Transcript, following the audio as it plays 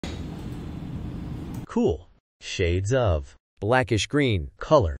cool shades of blackish green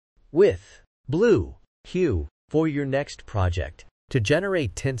color with blue hue for your next project. To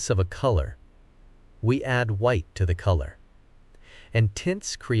generate tints of a color, we add white to the color, and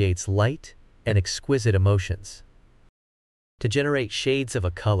tints creates light and exquisite emotions. To generate shades of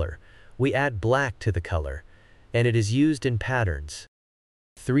a color, we add black to the color, and it is used in patterns.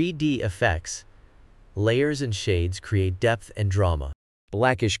 3D effects, layers and shades create depth and drama.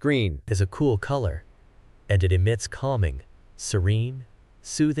 Blackish green is a cool color, and it emits calming, serene,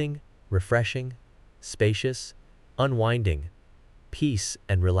 soothing, refreshing, spacious, unwinding, peace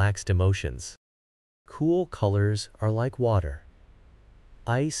and relaxed emotions. Cool colors are like water,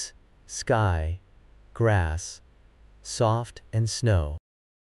 ice, sky, grass, soft and snow.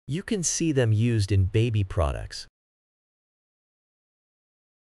 You can see them used in baby products,